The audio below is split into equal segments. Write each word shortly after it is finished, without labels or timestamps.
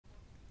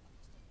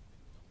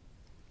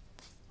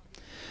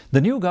The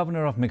new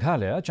governor of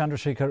Meghalaya,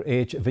 Chandrasekhar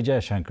H.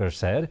 Vijayashankar,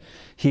 said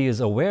he is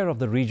aware of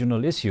the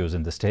regional issues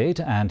in the state,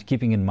 and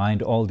keeping in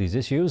mind all these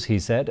issues, he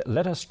said,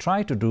 let us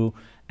try to do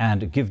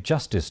and give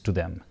justice to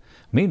them.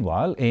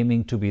 Meanwhile,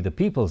 aiming to be the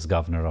people's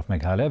governor of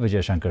Meghalaya,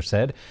 Vijayashankar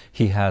said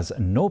he has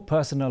no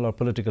personal or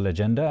political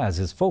agenda as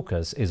his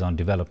focus is on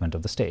development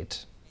of the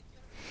state.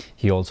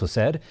 He also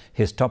said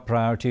his top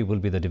priority will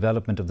be the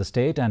development of the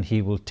state and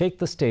he will take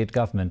the state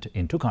government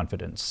into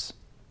confidence.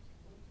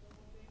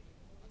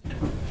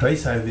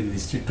 Twice I have been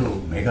visited to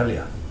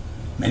Meghalaya.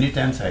 Many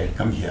times I had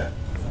come here,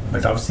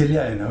 but officially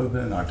I have never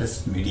been an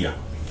address media.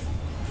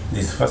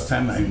 This is the first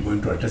time I am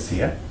going to address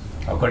here.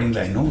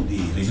 Accordingly, I know the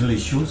regional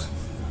issues,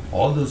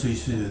 all those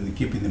issues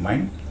keep in the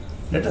mind.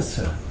 Let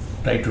us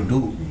try to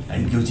do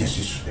and give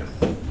justice to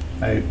them.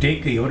 I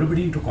take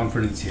everybody into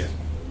confidence here,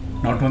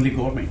 not only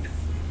government,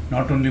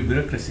 not only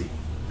bureaucracy.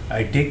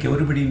 I take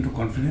everybody into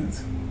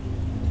confidence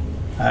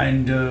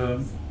and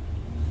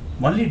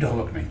only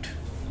development.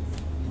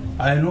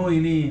 I have no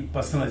any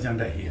personal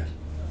agenda here.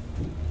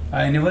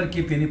 I never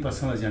keep any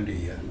personal agenda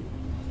here,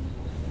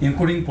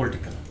 including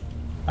political.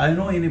 I have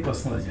no any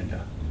personal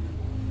agenda.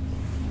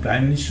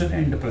 Prime Minister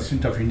and the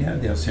President of India,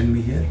 they have sent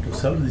me here to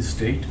serve this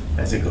state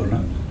as a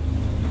governor.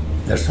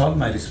 That's all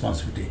my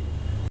responsibility.